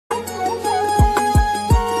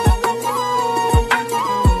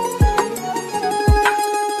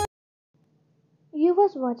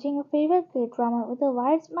watching your favorite K-drama with a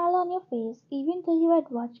wide smile on your face, even though you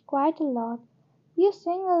had watched quite a lot. You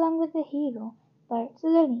sing along with the hero, but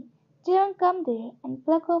suddenly, Taeyong come there and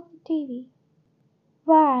plug off the TV.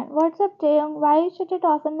 Van, what's up, Taeyong? Why you shut it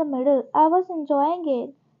off in the middle? I was enjoying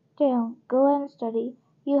it. Taeyong, go and study.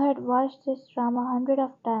 You had watched this drama hundred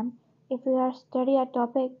of times. If you are study a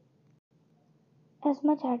topic as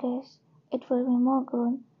much as it will be more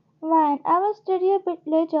good. Van, I will study a bit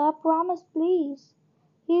later. I promise, please.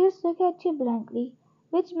 He just look at you blankly,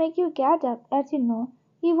 which make you get up, as you know.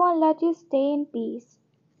 He won't let you stay in peace.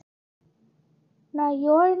 Now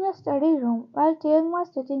you're in your study room while Taeyong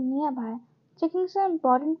was sitting nearby, checking some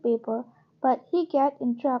important paper, but he get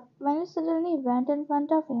interrupted when you suddenly went in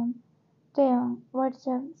front of him. Taeyong, what's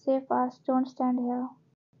up? Say fast, don't stand here.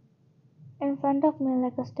 In front of me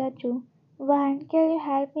like a statue. Van, can you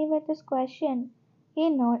help me with this question? He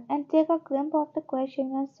nod and take a glimpse of the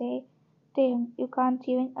question and say, Taeyong, you can't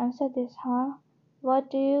even answer this, huh? What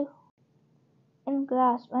do you in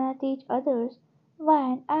class when I teach others?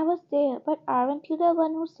 When I was there, but aren't you the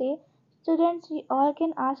one who say, students, we all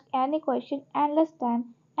can ask any question endless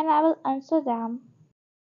time and I will answer them?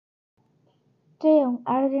 Taeyong,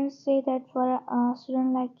 I didn't say that for a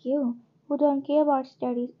student like you, who don't care about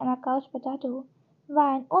studies and a couch potato.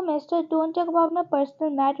 When, oh mister, don't talk about my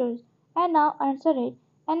personal matters. I now answer it,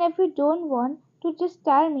 and if you don't want to, just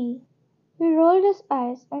tell me. He rolled his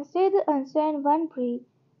eyes and said the answer in one breath.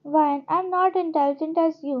 Why, I'm not intelligent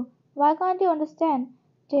as you. Why can't you understand?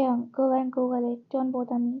 Taeyong, go and Google it. Don't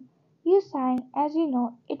bother me. You sang, as you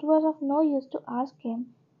know, it was of no use to ask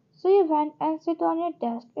him. So you went and sit on your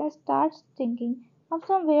desk and start thinking of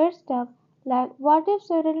some weird stuff like what if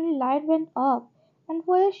suddenly light went off? And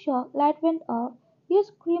for your shock, light went off. You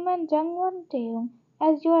scream and jump on Taeyong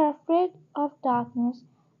as you are afraid of darkness.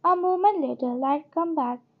 A moment later, light come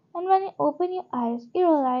back and when you open your eyes, you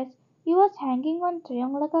realize you was hanging on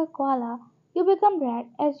Taeyong like a koala. You become red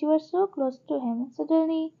as you were so close to him.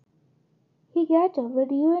 Suddenly, he got up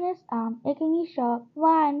with you in his arm, making you shock.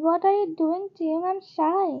 Van, what are you doing, Taeyong? I'm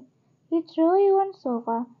shy. He threw you on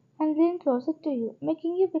sofa and leaned closer to you,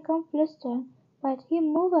 making you become flustered. But he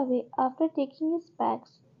moved away after taking his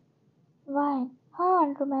specs. Van, how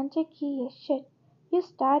unromantic he is. Shit. You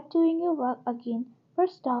start doing your work again, but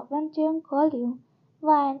stop when Taeyong called you.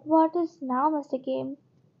 Van, what is now, Mr. Game?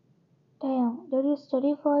 Damn, did you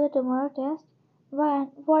study for the tomorrow test? Van,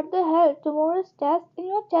 what the hell? Tomorrow's test and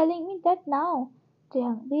you're telling me that now?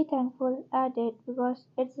 Damn, be thankful I did because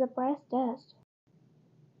it's the prize test.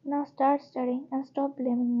 Now start studying and stop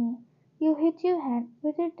blaming me. You hit your hand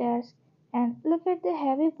with your desk and look at the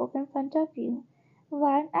heavy book in front of you.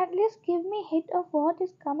 Van, at least give me a hint of what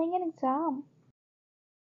is coming in exam.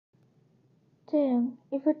 Tim,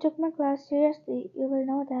 if you took my class seriously, you will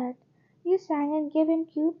know that. You sang and gave him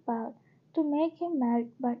cute bow to make him melt,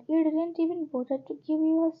 but you didn't even bother to give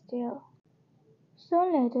you a stare.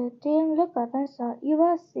 Soon later, Tim looked up and saw you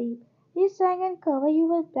were asleep. He sang and covered you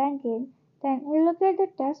with blanket. Then he looked at the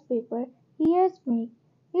test paper he has made.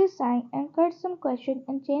 He sang and cut some questions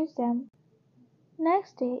and changed them.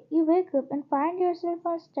 Next day, you wake up and find yourself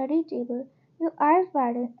on a study table, your eyes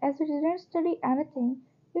widen as you didn't study anything.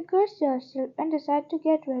 You curse yourself and decide to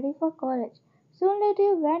get ready for college. Soon later,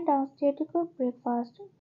 you went downstairs to cook breakfast.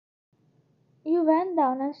 You went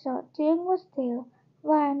down and saw Taeyong was there.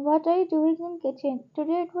 Van, what are you doing in the kitchen?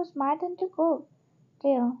 Today it was my turn to cook.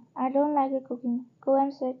 Taeyong, I don't like your cooking. Go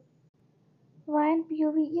and sit. Van,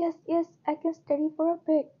 POV, yes, yes, I can study for a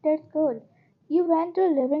bit. That's good. You went to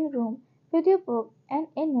the living room with your book, and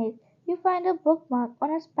in it you find a bookmark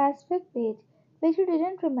on a specific page which you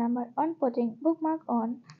didn't remember on putting bookmark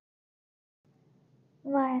on.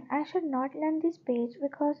 Van, I should not learn this page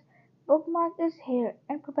because bookmark is here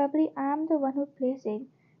and probably I am the one who placed it.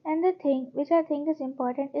 And the thing which I think is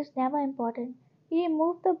important is never important. You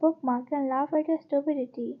remove the bookmark and laugh at your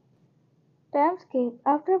stupidity. Time skip.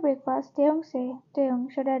 After breakfast, Taeyong say, Taeyong,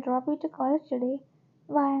 should I drop you to college today?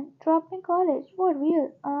 Why, drop me college? For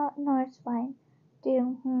real? No, it's fine.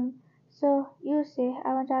 Taeyong, So, you say,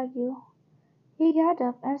 I won't argue. He got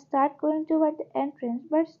up and started going toward the entrance,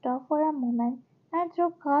 but stopped for a moment and threw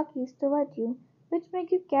car keys toward you, which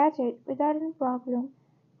make you catch it without any problem.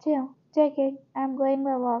 Taeyong, take it. I'm going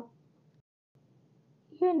by walk.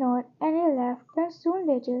 You nod and you left. Then soon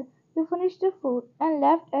later, you finished the food and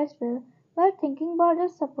left as well while thinking about the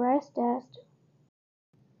surprise test.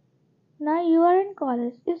 Now you are in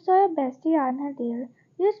college. You saw your bestie Anya there.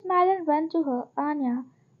 You smiled and went to her. Anya,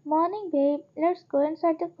 morning babe, let's go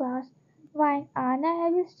inside the class. Why, Anya,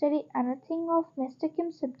 have you studied anything of Mr.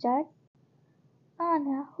 Kim's subject?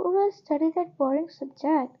 Anya, who will study that boring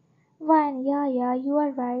subject? Fine, yeah, yeah, you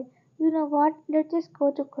are right. You know what? Let's just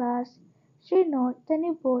go to class. She nodded, then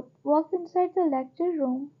we both walked inside the lecture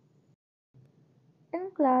room. In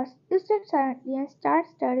class, you sit silently and start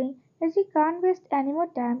studying as you can't waste any more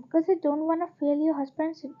time because you don't want to fail your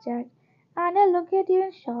husband's subject. Anna looked at you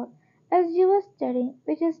in shock as you were studying,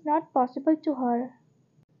 which is not possible to her.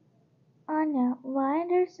 Anya, why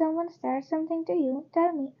did someone say something to you?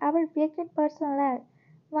 Tell me, I will break that personal leg.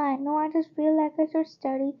 Why? No, I just feel like I should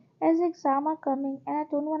study as the exams are coming and I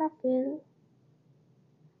don't want to fail.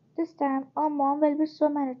 This time, our mom will be so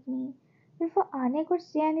mad at me. Before Anya could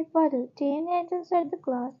say any further, Jane entered inside the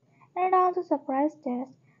class and announced a surprise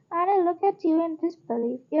test. Anya looked at you in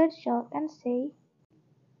disbelief, yet shocked, and said,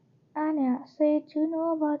 Anya, said you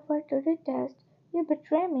know about what today's test? You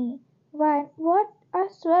betray me. Why? What? I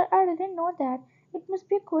swear I didn't know that. It must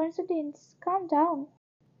be a coincidence. Calm down.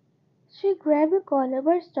 She grabbed your collar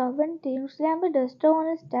but stopped when Tim slammed the duster on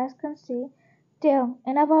his desk and said, Tim,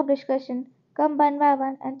 enough of discussion. Come one by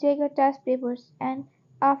one and take your test papers. And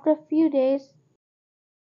after a few days,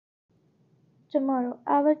 tomorrow,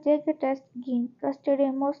 I will take the test again because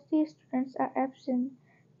today mostly students are absent.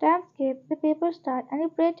 Time skip, the paper start and you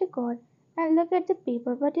pray to God and look at the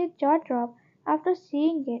paper but your jaw dropped after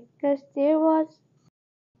seeing it because there was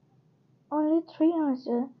only three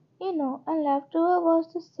answers, and left over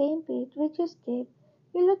was the same page which you skipped.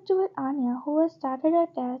 You looked toward Anya, who had started her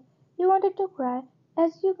test. You wanted to cry,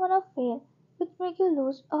 as you're gonna fail, which make you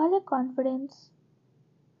lose all your confidence.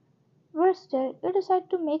 But still, you decided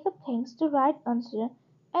to make up things to right answer,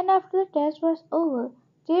 and after the test was over,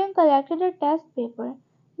 Jane collected her test paper.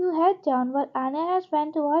 You head down while Anya has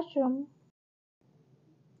went to washroom.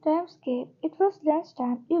 Timescape. It was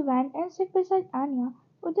lunchtime. You went and sat beside Anya,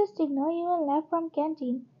 who just ignored you and left from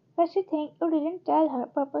canteen. But she think you didn't tell her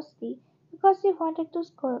purposely because you wanted to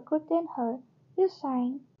score good than her. You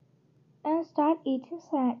sighed and start eating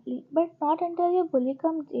silently, but not until your bully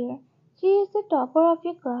comes there. She is the topper of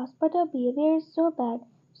your class, but her behavior is so bad.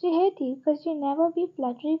 She hates you because you never be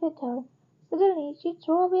flattery with her. Suddenly, she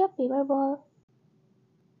threw away a paper ball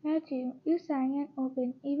at you. You sang and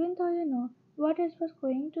opened, even though you know what it was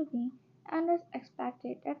going to be, and as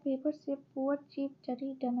expected, that paper said, poor, cheap,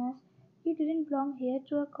 dirty dumbass. You didn't belong here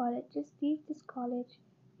to a college. Just leave this college.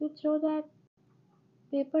 You throw that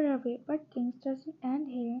paper away, but things doesn't end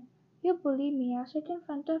here. You bully Mia, sit in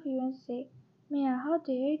front of you and say, Mia, how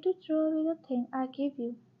dare you to throw away the thing I gave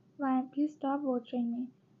you? Why, please stop bothering me,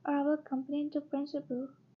 or I will complain to principal.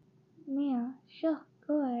 Mia, sure,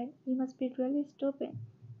 go ahead. You must be really stupid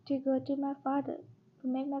to go to my father to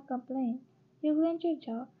make my complaint. You clench your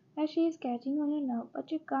jaw as she is catching on your nerve,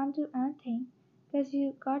 but you can't do anything because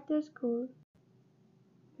you got to school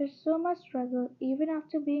with so much struggle even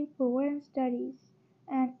after being poor in studies,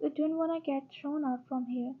 and you don't want to get thrown out from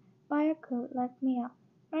here by a girl like Mia.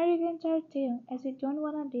 Or you can tell Tim as you don't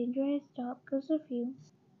want a dangerous job because of you.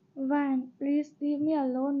 Van, please leave me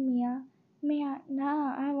alone, Mia. Mia,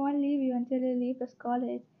 nah, I won't leave you until you leave this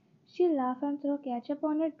college. She laughed and threw ketchup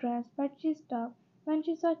on her dress, but she stopped when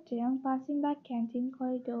she saw Taeyong passing by canteen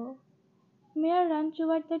corridor. Mia ran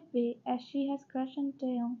toward that way as she has crush on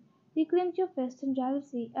Taeyong. You clench your fist in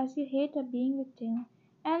jealousy as you hate her being with Taeyong,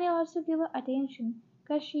 and you also give her attention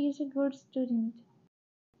because she is a good student.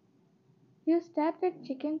 You step that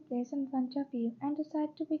chicken place in front of you and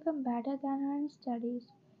decide to become better than her in studies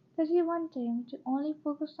because you want him to only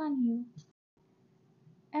focus on you.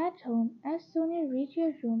 At home, as soon as you reach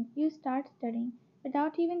your room, you start studying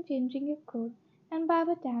without even changing your clothes, and by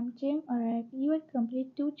the time Jim arrived, you had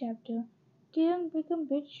completed two chapters. Jim became a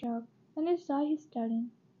bit shocked when he saw you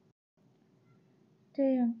studying.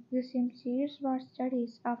 Jim, you seem serious about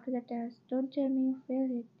studies after the test. Don't tell me you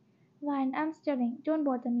failed it. Fine, I'm studying. Don't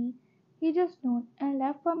bother me. He just nodded and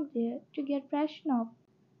left from there to get freshened up.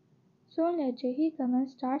 Soon later he came and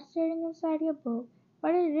started staring inside your book,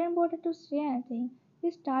 but he didn't bother to say anything.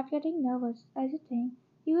 You start getting nervous as you think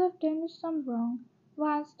you have done some wrong.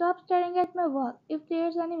 Why, stop staring at my work. If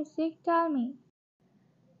there's any mistake, tell me.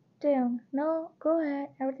 Taeyong, no, go ahead.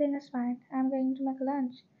 Everything is fine. I'm going to make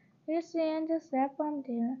lunch. You say and just left from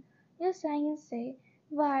there. You sang and say,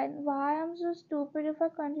 why I'm so stupid if I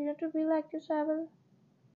continue to be like this, I will.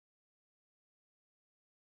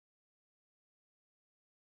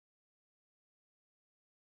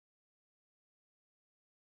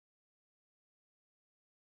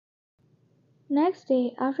 Next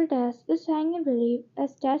day, after test, you sang in relief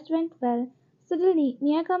as test went well. Suddenly,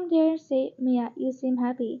 Mia come there and say, Mia, you seem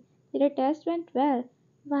happy. Did your test went well?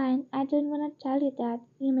 Fine, I don't want to tell you that.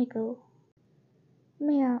 You may go.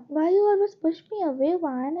 Mia, why you always push me away,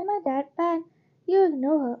 Vine? Am I that bad? You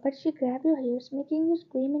ignore her, but she grabs your ears, making you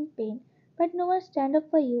scream in pain. But no one stand up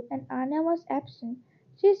for you, and Anya was absent.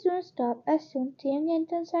 She soon stopped as soon Taeyong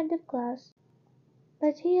entered inside the class.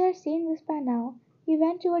 But he had seen this by now. He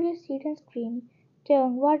went toward his seat and screamed,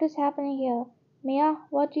 Taeyong, what is happening here? Mia,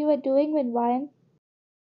 what you were doing with Ryan?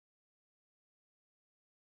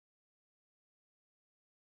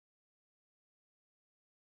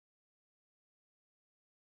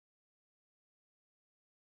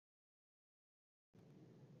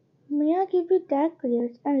 Mia gave you dark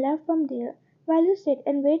glares and left from there, while you sit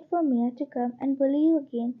and wait for Mia to come and bully you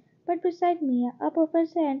again. But beside Mia, a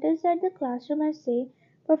professor enters at the classroom and say,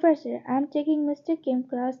 Professor, I am taking Mr. Kim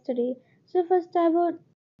class today, so first I would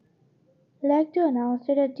like to announce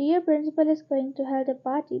that a dear principal is going to hold a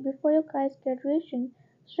party before your guys' graduation,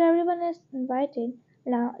 so everyone is invited.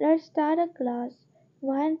 Now let's start a class.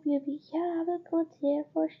 One PB, yeah, I will go there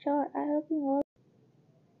for sure. I hope you all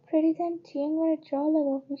pretty than team were a drawl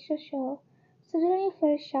above Mr. Shaw. Suddenly you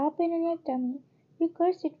felt sharp pain in your tummy. You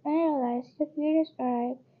cursed it when you realized your period has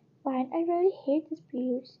arrived. Fine, I really hate these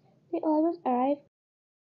periods. They always arrive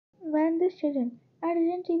when they shouldn't. I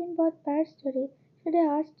didn't even bought pads today. Should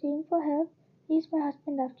I ask Tim for help? He's my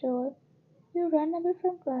husband after all. You ran away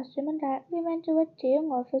from classroom and directly went to a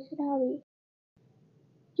Taeyong office in a hurry.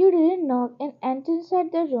 You didn't knock and enter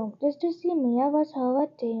inside the room just to see Mia was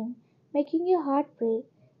Howard Taeyong, making your heart break.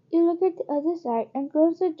 You look at the other side and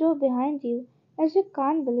close the door behind you as you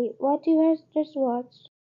can't believe what you have just watched.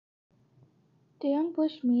 Taeyong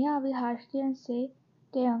pushed Mia away harshly and said,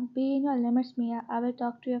 Taeyong, be in your limits, Mia. I will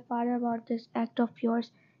talk to your father about this act of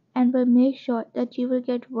yours and will make sure that you will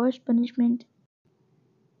get worse punishment.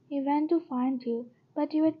 He went to find you,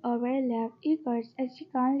 but you had already left. You cursed as you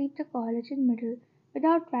can't leave the college in middle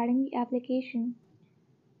without writing the application.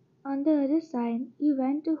 On the other side, you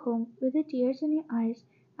went to home with the tears in your eyes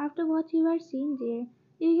after what you had seen there.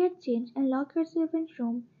 You get changed and lock yourself in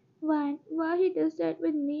room. Why he does that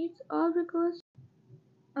with me? It's all because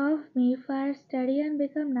of me. Fire steady and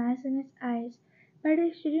become nice in his eyes. But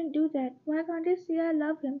I shouldn't do that. Why can't I say I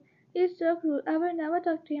love him? He's so cruel. I will never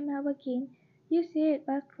talk to him ever again. You say it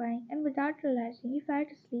while crying, and without realizing, you fell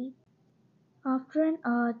asleep. After an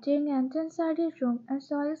hour, Jing entered inside his room and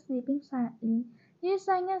saw you sleeping silently. He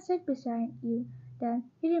sang and sat beside you.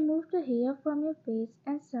 Then he removed the hair from your face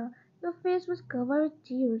and saw your face was covered with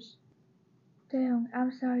tears. Taeyong,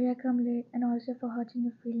 I'm sorry I come late and also for hurting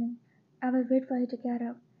your feelings. I will wait for you to get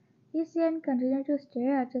up. He said and continued to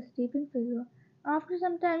stare at the sleeping figure. After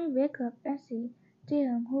some time you wake up and see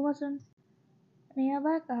Taeyong, who was on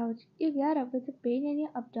nearby couch. You get up with a pain in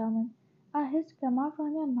your abdomen. A hiss came out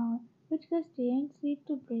from your mouth, which caused Taeyong's sleep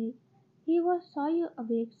to break. Saw you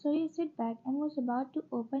awake, so he sat back and was about to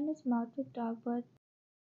open his mouth to talk, but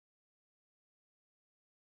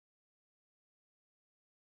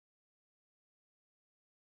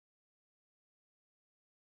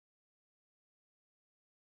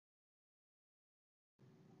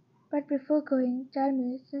before going, tell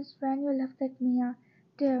me, since when you left that Mia?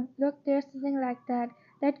 Dear, look, there's nothing like that.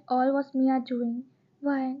 That all was Mia doing.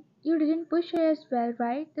 Why, you didn't push her as well,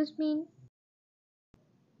 right? This mean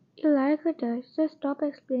you like her does. Just stop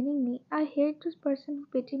explaining me. I hate this person who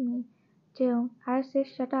pity me. Dear, I say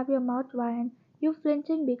shut up your mouth, Ryan. You flinch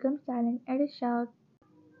and become silent at a shout.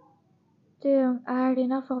 Dear, I had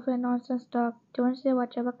enough of your nonsense talk. Don't say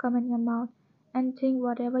whatever come in your mouth and think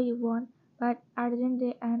whatever you want. But I didn't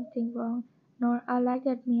do anything wrong. Nor I like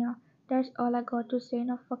that Mia. That's all I got to say.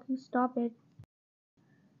 Now fucking stop it.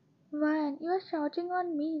 Ryan, you are shouting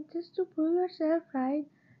on me just to prove yourself right.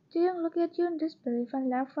 Jayong looked at you in disbelief and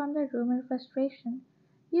left from the room in frustration.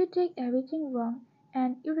 You take everything wrong,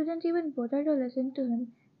 and you didn't even bother to listen to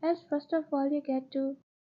him, as first of all you get to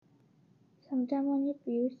sometime on your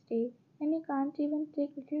period day, and you can't even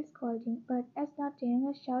take little scolding, but as not Jayong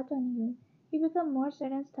a shout on you, you become more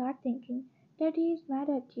sad and start thinking that he is mad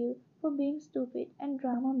at you for being stupid and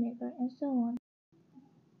drama maker and so on.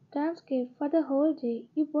 Time skipped for the whole day.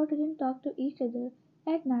 You both didn't talk to each other.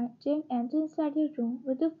 At night, Jim entered inside your room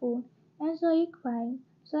with the phone and saw you crying.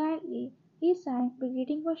 Silently, he sang,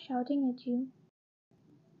 regretting for shouting at you.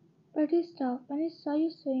 But he stopped when he saw you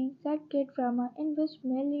swing that kid drama in which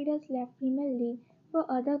male leaders left female lead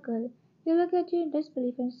for other girl. He looked at you in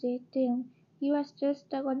disbelief and said, Damn, you are still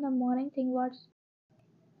stuck on the morning thing. What's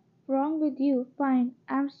wrong with you? Fine,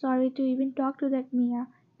 I'm sorry to even talk to that Mia.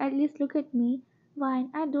 At least look at me. Fine,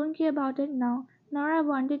 I don't care about it now, nor I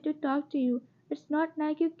wanted to talk to you. It's not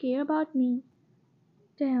like you care about me.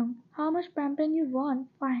 Damn, how much pampering you want?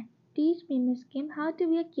 Fine, teach me, Miss Kim, how to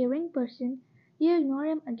be a caring person. You ignore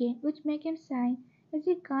him again, which make him sigh, as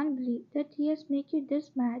he can't believe that he has made you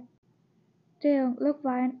this mad. Taeyong, look,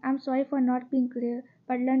 Ryan, I'm sorry for not being clear,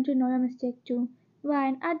 but learn to know your mistake too.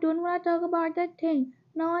 Ryan, I don't want to talk about that thing.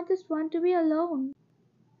 Now I just want to be alone.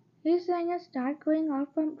 He's saying and start going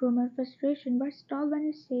out from rumor frustration, but stop when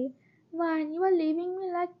you say, Ryan, you are leaving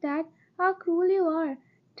me like that. How cruel you are.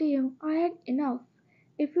 Taeyong, I had enough.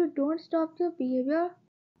 If you don't stop your behavior,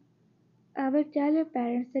 I will tell your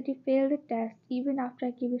parents that you failed the test even after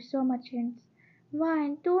I give you so much hints.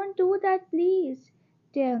 Ryan, don't do that, please.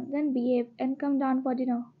 Taeyong, then behave and come down for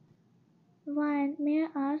dinner. Ryan, may I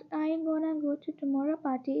ask, are you gonna go to tomorrow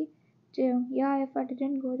party? Jim, yeah, if I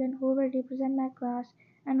didn't go, then who will represent my class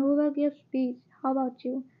and who will give speech? How about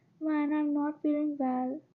you? Ryan, I'm not feeling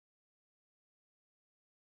well.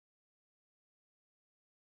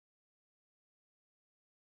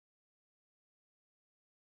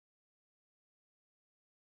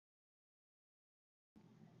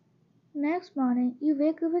 Next morning, you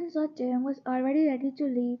wake up and saw Jim was already ready to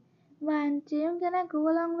leave. Ryan, Jim, can I go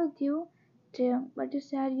along with you? Jim, but you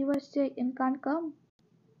said you were sick and can't come.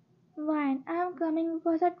 Ryan, I'm coming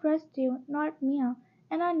because I trust you, not Mia,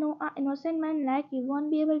 and I know an innocent man like you won't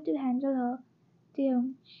be able to handle her.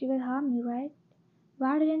 Jim, she will harm you, right?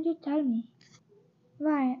 Why didn't you tell me?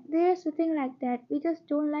 Why, there's nothing like that. We just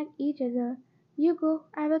don't like each other. You go,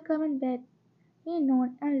 I will come in bed. He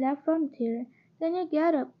nodded and left from there. Then you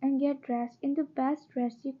get up and get dressed in the best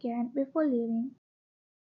dress you can before leaving.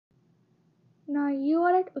 Now you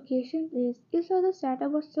are at occasion place. You saw the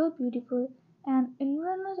setup was so beautiful and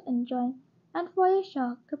everyone was enjoying. And for your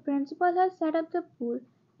shock, the principal has set up the pool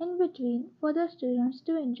in between for the students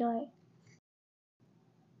to enjoy.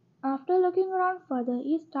 After looking around further,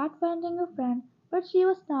 you start finding a friend, but she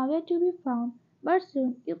was nowhere to be found. But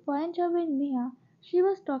soon you find her with Mia. She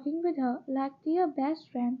was talking with her like to your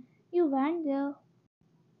best friend. You went there.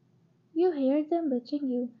 You hear them bitching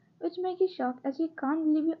you, which makes you shocked as you can't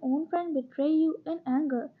believe your own friend betray you in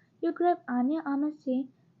anger. You grab Anya's arm and say,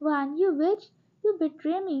 Van, you witch, you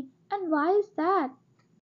betray me, and why is that?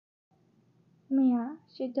 Mia,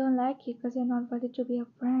 she don't like you because you're not worthy to be a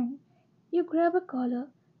friend. You grab her collar,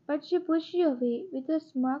 but she pushes you away with a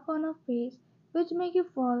smirk on her face, which makes you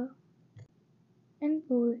fall. In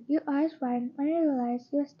pool, your eyes widen when you realize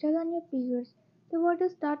you are still on your periods. The water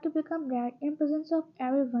starts to become red in presence of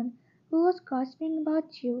everyone who was gossiping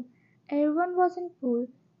about you. Everyone was in pool.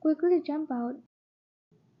 Quickly jump out.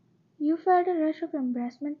 You felt a rush of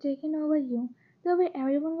embarrassment taking over you, the way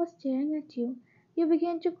everyone was staring at you. You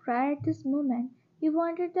began to cry at this moment. You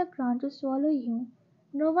wanted the ground to swallow you.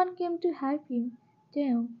 No one came to help you.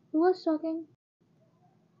 Tim, who was talking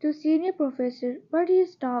to senior professor, but he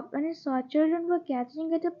stopped when he saw children were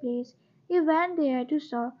gathering at a place. He went there to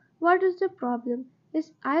saw what is the problem.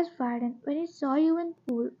 His eyes widened when he saw you in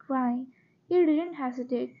pool crying. He didn't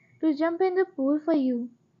hesitate to jump in the pool for you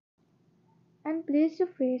and place your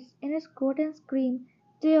face in his coat and scream,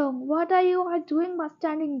 Deong, what are you all doing by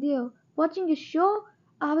standing there? Watching a show?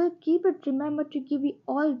 I will keep it. Remember to give you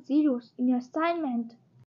all zeros in your assignment.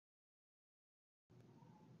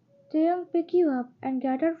 Deong pick you up and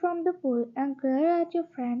get her from the pool and glare at your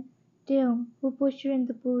friend, Deong, who pushed you in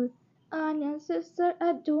the pool. Anya, sister,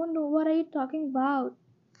 I don't know what are you talking about.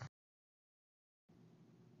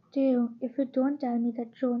 Deong, if you don't tell me the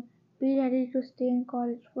truth, be ready to stay in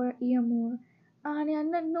college for a year more. Anya,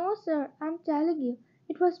 no, no, sir, I'm telling you,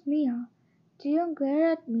 it was Mia. Deong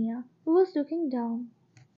glared at Mia, who was looking down.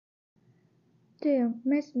 Deong,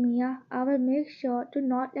 Miss Mia, I will make sure to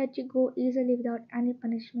not let you go easily without any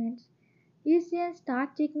punishments. You see and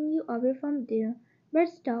start taking you away from there, but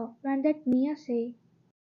stop when that Mia say,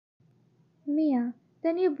 Mia,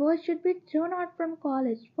 then you both should be thrown out from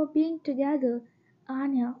college for being together.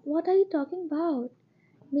 Anya, what are you talking about?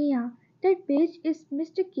 Mia, that bitch is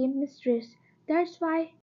Mr. Kim's mistress. That's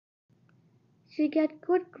why she get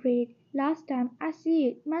good grade. Last time I see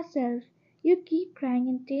it myself. You keep crying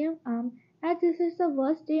in Taeyong's arm as this is the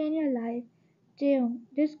worst day in your life. Taeyong,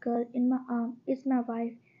 this girl in my arm is my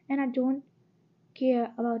wife and I don't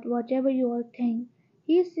care about whatever you all think.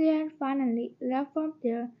 He said and finally left from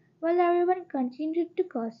there while everyone continued to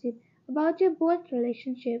gossip about your both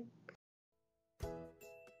relationship.